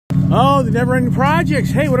Oh, the never-ending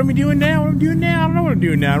projects. Hey, what am I doing now? What am I doing now? I don't know what I'm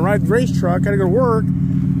doing now. I ride the race truck. Gotta go to work.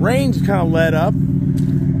 Rain's kind of let up.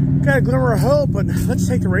 Got a glimmer of hope, but let's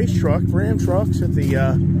take the race truck. Ram trucks at the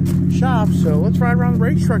shop. So let's ride around the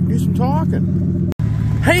race truck and do some talking.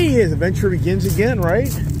 Hey, the adventure begins again, right?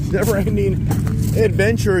 Never-ending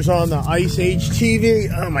adventures on the Ice Age TV.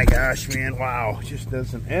 Oh my gosh, man. Wow. It just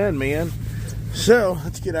doesn't end, man. So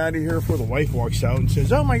let's get out of here before the wife walks out and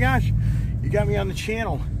says, oh my gosh, you got me on the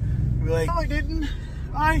channel. I'll be like, no, I didn't.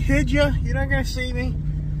 I hid you. You're not going to see me.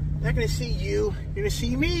 I'm not going to see you. You're going to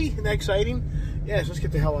see me. Isn't that exciting? Yes, let's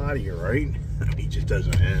get the hell out of here, right? It just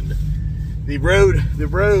doesn't end. The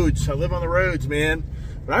roads. I live on the roads, man.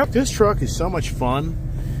 But this truck is so much fun.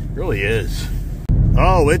 It really is.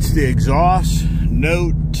 Oh, it's the exhaust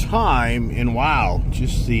note time, and wow,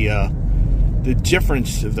 just the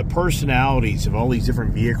difference of the personalities of all these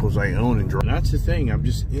different vehicles I own and drive. And that's the thing. I'm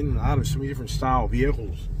just in and out of so many different style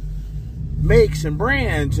vehicles, makes and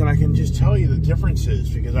brands, and I can just tell you the differences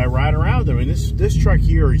because I ride around them. And this truck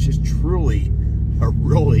here is just truly a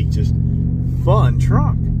really just fun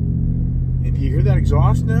truck. And do you hear that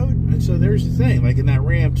exhaust note? And so there's the thing, like in that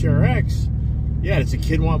Ram TRX, yeah, does the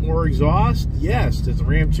kid want more exhaust? Yes. Does the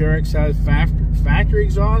Ram TRX have factory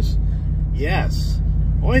exhaust? Yes.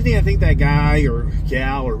 Only thing I think that guy or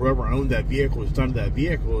gal or whoever owned that vehicle has done to that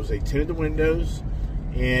vehicle is they tinted the windows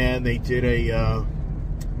and they did a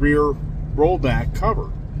rear rollback cover,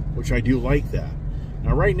 which I do like that.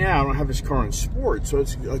 Now right now I don't have this car in sport, so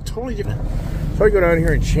it's a totally different. So I go down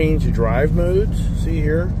here and change the drive modes. See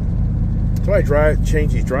here? So I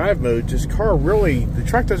change these drive modes. This car really, the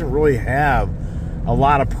truck doesn't really have a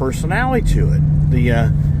lot of personality to it.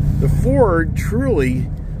 The Ford truly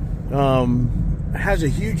has a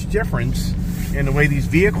huge difference in the way these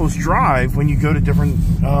vehicles drive when you go to different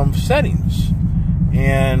settings.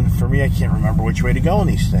 And for me, I can't remember which way to go in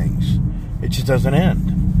these things. It just doesn't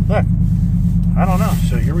end. Look, I don't know.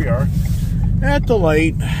 So here we are at the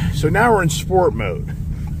light. So now we're in sport mode.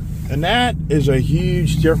 And that is a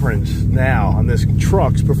huge difference now on this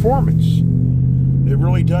truck's performance. It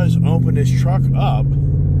really does open this truck up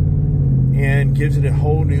and gives it a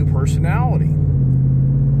whole new personality.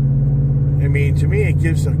 I mean, to me, it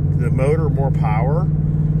gives the motor more power,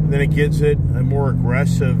 and then it gives it a more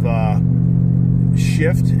aggressive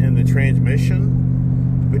shift in the transmission.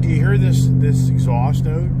 But do you hear this exhaust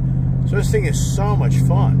note? So this thing is so much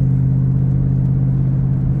fun.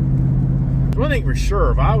 One thing for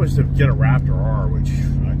sure, if I was to get a Raptor R, which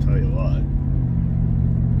I tell you what,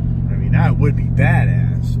 I mean, that would be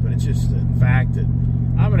badass, but it's just the fact that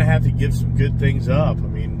I'm going to have to give some good things up. I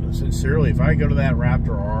mean, sincerely, if I go to that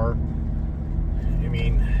Raptor R, I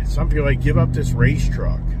mean, some people like give up this race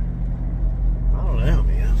truck. I don't know,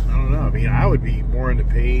 man. I don't know. I mean, I would be more on the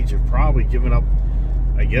page of probably giving up,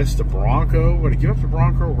 I guess, the Bronco. Would I give up the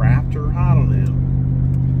Bronco Raptor? I don't know.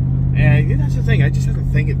 And that's the thing. I just have to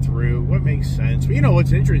think it through. What makes sense? But you know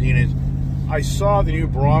what's interesting is I saw the new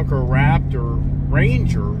Bronco Raptor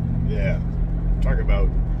Ranger. Yeah, talk about.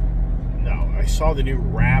 No, I saw the new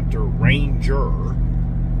Raptor Ranger.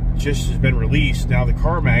 Just has been released. Now the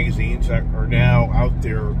car magazines are now out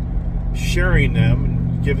there sharing them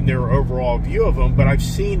and giving their overall view of them. But I've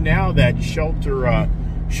seen now that shelter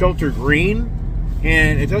green,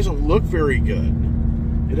 and it doesn't look very good.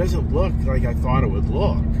 It doesn't look like I thought it would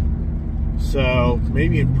look. So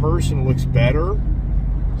maybe in person it looks better.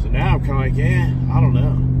 So now I'm kind of like, I don't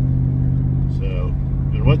know. So,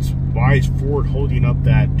 and why is Ford holding up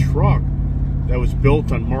that truck that was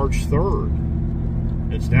built on March 3rd?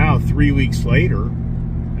 It's now 3 weeks later,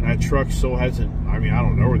 and that truck still hasn't. I mean, I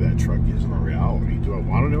don't know where that truck is in reality. Do I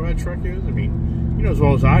want to know where that truck is? I mean, you know as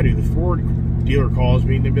well as I do. The Ford dealer calls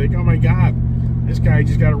me and they'd be like, "Oh my God, this guy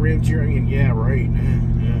just got a Ram TRX." I mean, yeah, right.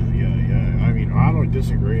 Yeah. I mean, I don't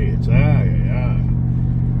disagree. It's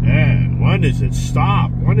and when does it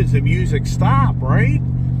stop? When does the music stop? Right?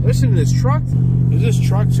 Listen to this truck. Is this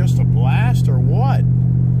truck just a blast or what?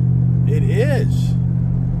 It is.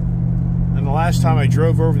 And the last time I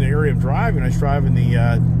drove over in the area of driving, I was driving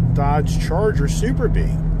the Dodge Charger Super B.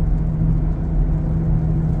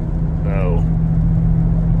 So,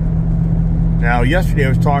 now yesterday I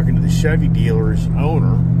was talking to the Chevy dealer's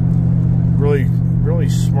owner, really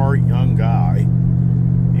smart young guy,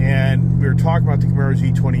 and we were talking about the Camaro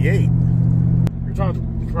Z28. We were talking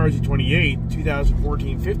about the Camaro Z28,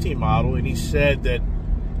 2014-15 model, and he said that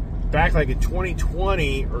back like in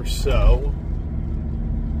 2020 or so,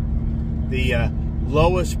 the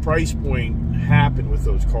lowest price point happened with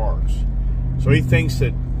those cars. So he thinks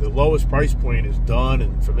that the lowest price point is done,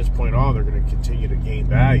 and from this point on, they're going to continue to gain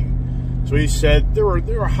value. So he said there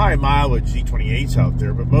were high mileage Z28s out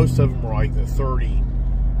there, but most of them were like the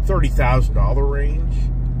 $30,000 range.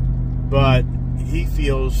 But he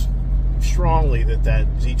feels strongly that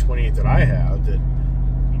Z28 that I have, that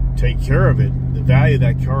take care of it, the value of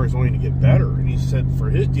that car is only going to get better. And he said for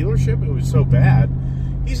his dealership, it was so bad.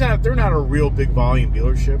 They're not a real big volume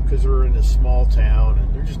dealership because they're in a small town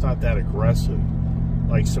and they're just not that aggressive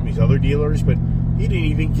like some of these other dealers. But he didn't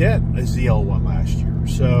even get a ZL1 last year.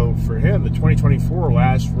 So for him, the 2024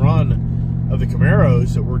 last run of the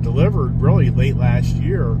Camaros that were delivered really late last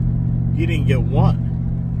year, he didn't get one.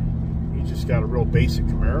 He just got a real basic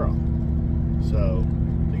Camaro. So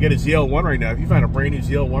to get a ZL1 right now, if you find a brand new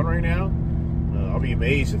ZL1 right now, I'll be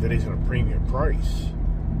amazed if it isn't a premium price.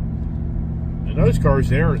 And those cars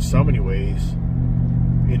there, in so many ways, I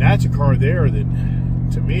mean, that's a car there that,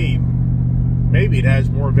 to me, maybe it has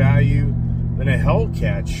more value than a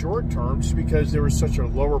Hellcat short term, just because there was such a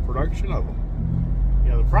lower production of them.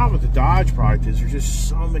 You know, the problem with the Dodge product is there's just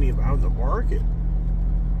so many of them out in the market.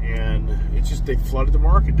 And it's just, they flooded the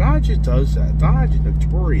market. Dodge just does that. Dodge is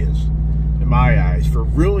notorious, in my eyes, for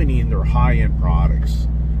really needing their high-end products.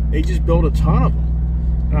 They just build a ton of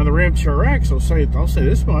them. Now, the Ram TRX, I'll say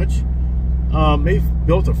this much, they've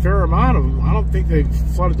built a fair amount of them. I don't think they've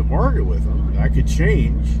flooded the market with them. That could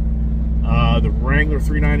change. The Wrangler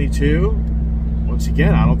 392, once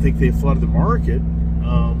again, I don't think they flooded the market.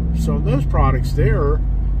 So those products there,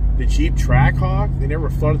 the Jeep Trackhawk, they never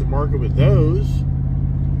flooded the market with those.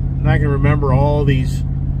 And I can remember all these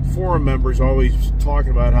forum members always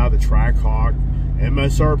talking about how the Trackhawk,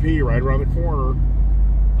 MSRP right around the corner.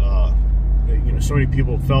 You know, so many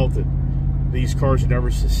people felt that these cars would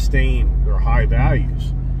never sustain their high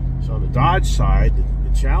values. So on the Dodge side, the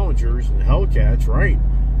Challengers and the Hellcats, right?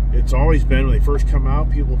 It's always been when they first come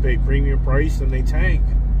out, people pay premium price, then they tank.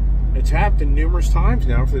 It's happened numerous times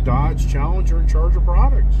now for the Dodge Challenger and Charger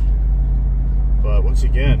products. But once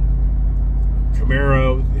again,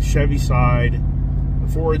 Camaro, the Chevy side, the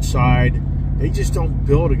Ford side, they just don't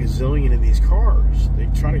build a gazillion of these cars. They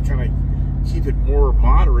try to kind of keep it more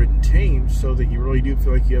moderate and tame so that you really do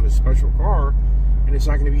feel like you have a special car, and it's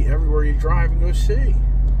not going to be everywhere you drive and go see.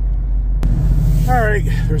 All right,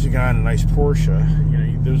 there's a guy in a nice Porsche. You know, I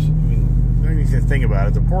mean, you can think about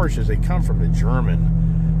it. The Porsches, they come from the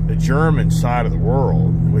German side of the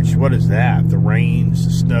world. Which, what is that? The rains,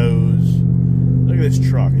 the snows. Look at this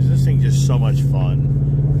truck. Is this thing just so much fun?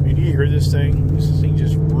 I mean, do you hear this thing? This thing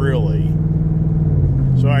just really.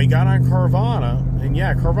 So I got on Carvana, and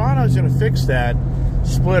yeah, Carvana is going to fix that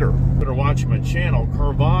splitter. Better watch my channel.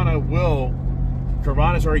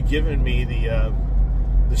 Carvana's already given me the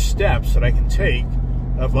steps that I can take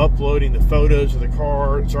of uploading the photos of the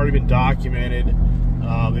car. It's already been documented.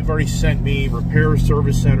 They've already sent me repair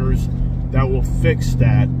service centers that will fix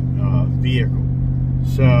that vehicle.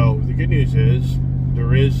 So the good news is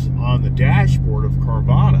there is on the dashboard of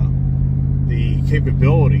Carvana the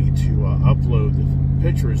capability to upload the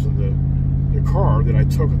pictures of the car that I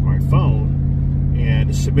took with my phone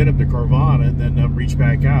and submit them to Carvana, and then reach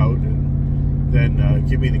back out and then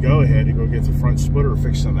give me the go-ahead to go get the front splitter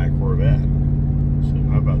fixed on that Corvette. So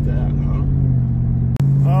how about that, huh?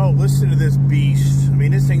 Oh, listen to this beast. I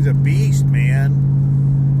mean, this thing's a beast, man.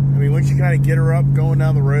 I mean, once you kind of get her up going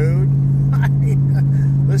down the road, I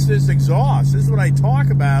mean, listen to this exhaust. This is what I talk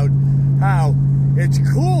about, how it's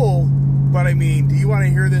cool, but I mean, do you want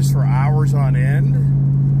to hear this for hours on end?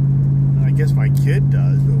 I guess my kid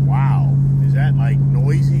does, but wow. Is that like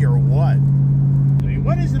noisy or what? I mean,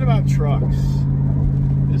 what is it about trucks?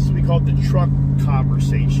 This will be called the Truck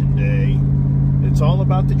Conversation Day. It's all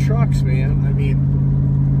about the trucks, man. I mean,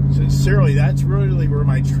 sincerely, that's really where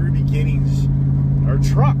my true beginnings are,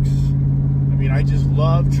 trucks. I mean, I just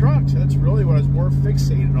love trucks. That's really what I was more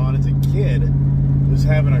fixated on as a kid, was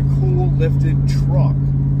having a cool lifted truck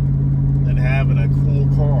than having a cool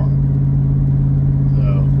car.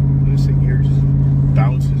 So this thing here just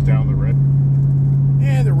bounces down the road.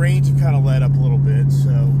 And the rains have kind of let up a little bit,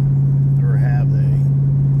 so, or have they?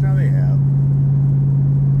 No, they have.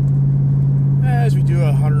 As we do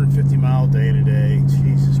a 150-mile day today,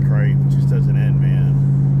 Jesus Christ, it just doesn't end, man.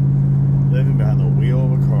 Living behind the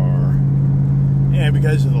wheel of a car. And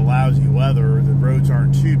because of the lousy weather, the roads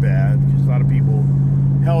aren't too bad, because a lot of people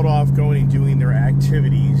held off going and doing their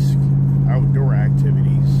activities, outdoor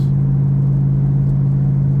activities.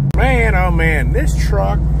 Man, oh man, this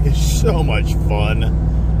truck is so much fun.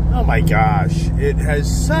 Oh my gosh, it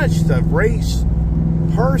has such the race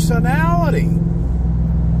personality.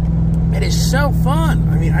 It is so fun.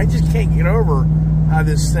 I mean, I just can't get over how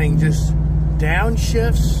this thing just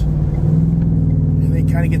downshifts and then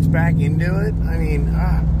kind of gets back into it. I mean,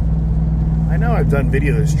 I know I've done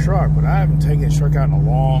video of this truck, but I haven't taken this truck out in a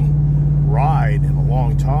long ride in a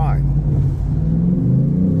long time.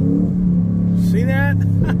 See that?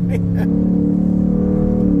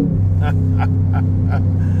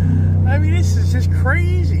 I mean, this is just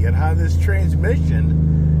crazy at how this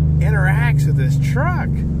transmission interacts with this truck.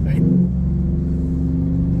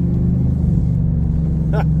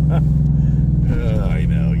 I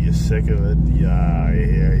know, you're sick of it. Yeah, I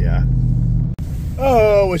hear ya.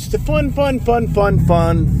 Oh, it's the fun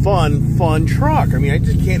truck. I mean, I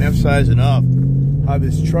just can't emphasize enough how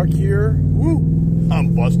this truck here, woo,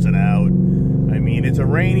 I'm busting out. I mean, it's a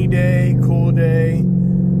rainy day, cool day,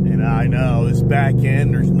 and I know this back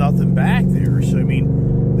end, there's nothing back there. So, I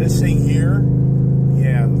mean, this thing here,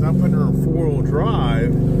 yeah, without putting her in four-wheel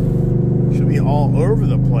drive, should be all over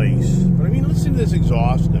the place. But, I mean, listen to this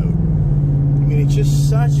exhaust note. I mean, it's just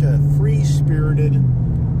such a free-spirited,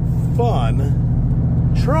 fun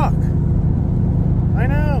truck. I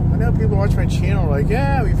know people watch my channel like,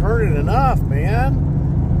 yeah, we've heard it enough, man.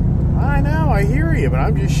 I know, I hear you, but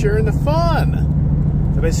I'm just sharing the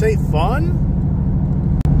fun. Did I say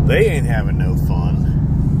fun? They ain't having no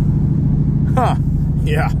fun. Huh,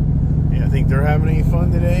 yeah. I think they're having any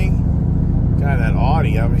fun today. God, that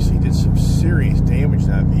Audi obviously did some serious damage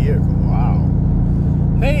to that vehicle. Wow.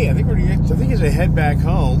 Hey, I think as I head back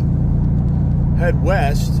home, head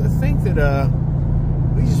west, I think that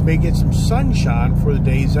we just may get some sunshine before the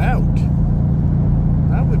day's out.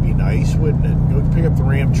 That would be nice, wouldn't it? Go pick up the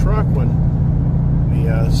Ram truck when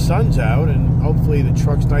the sun's out, and hopefully the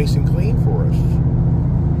truck's nice and clean for us.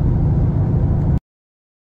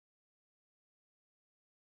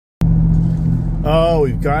 Oh,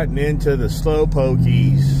 we've gotten into the slow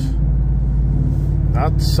pokies.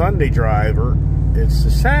 Not the Sunday driver, it's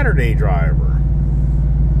the Saturday driver.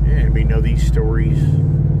 Yeah, anybody know these stories?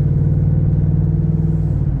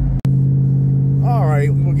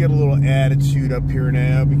 Alright, we'll get a little attitude up here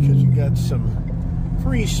now because we got some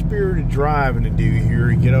free-spirited driving to do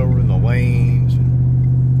here. Get over in the lanes and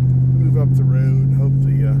move up the road. Hope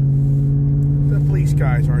the police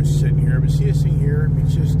guys aren't sitting here. But see this thing here? I mean,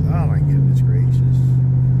 it's just, oh my goodness gracious.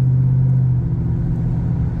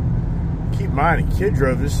 Keep in mind, a kid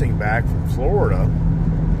drove this thing back from Florida.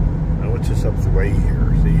 Now, what's this up the way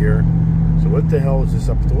here? See here? So what the hell is this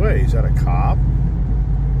up the way? Is that a cop?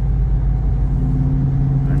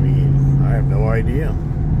 I have no idea.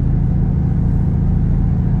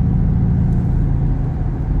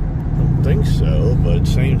 Don't think so, but at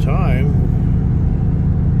the same time,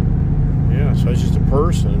 yeah, so it's just a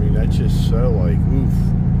person. I mean, that's just so, like, oof.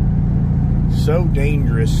 So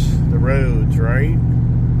dangerous, the roads, right?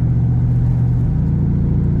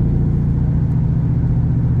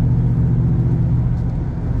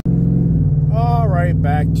 All right,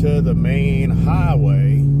 back to the main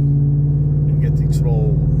highway. And get these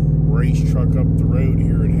little race truck up the road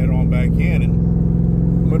here and head on back in,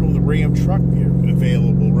 and middle of the Ram truck here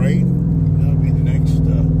available, right? That'll be the next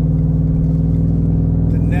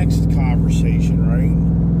conversation, right?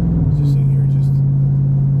 Just in here, just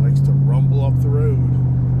likes to rumble up the road.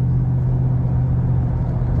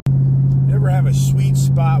 You ever have a sweet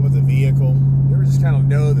spot with a vehicle? You ever just kind of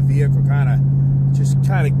know the vehicle kind of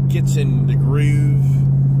gets in the groove?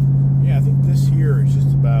 Yeah, I think this here is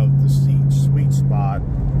just about the sweet spot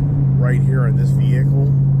right here on this vehicle.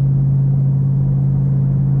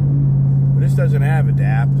 But this doesn't have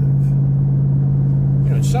adaptive. You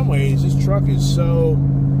know, in some ways, this truck is so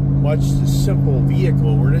much a simple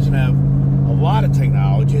vehicle where it doesn't have a lot of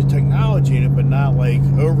technology. It has technology in it, but not like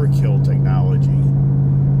overkill technology.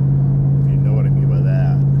 If you know what I mean by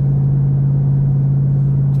that.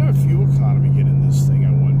 What kind of fuel economy get in this thing, I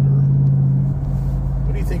wonder?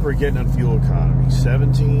 What do you think we're getting on fuel economy?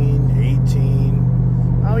 17, 18?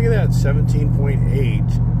 Oh, look at that,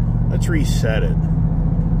 17.8. Let's reset it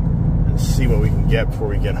and see what we can get before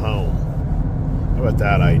we get home. How about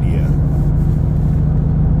that idea?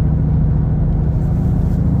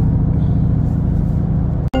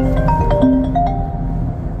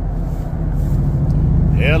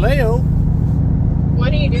 Hello.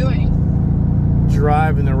 What are you doing?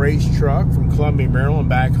 Driving the race truck from Columbia, Maryland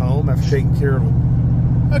back home after taking care of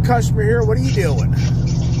a customer here. What are you doing?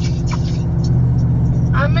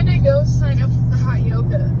 I'm gonna go sign up for the hot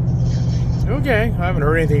yoga. Okay, I haven't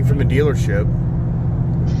heard anything from the dealership.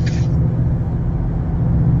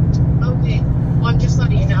 Okay, well, I'm just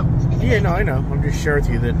letting you know. Yeah, no, I know. I'm just sharing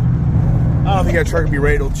with you that I don't think that truck will be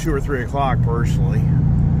ready till 2 or 3 o'clock, personally.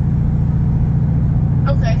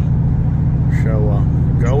 Okay. So,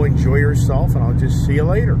 go enjoy yourself, and I'll just see you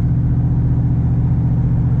later.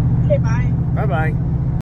 Okay, bye. Bye-bye.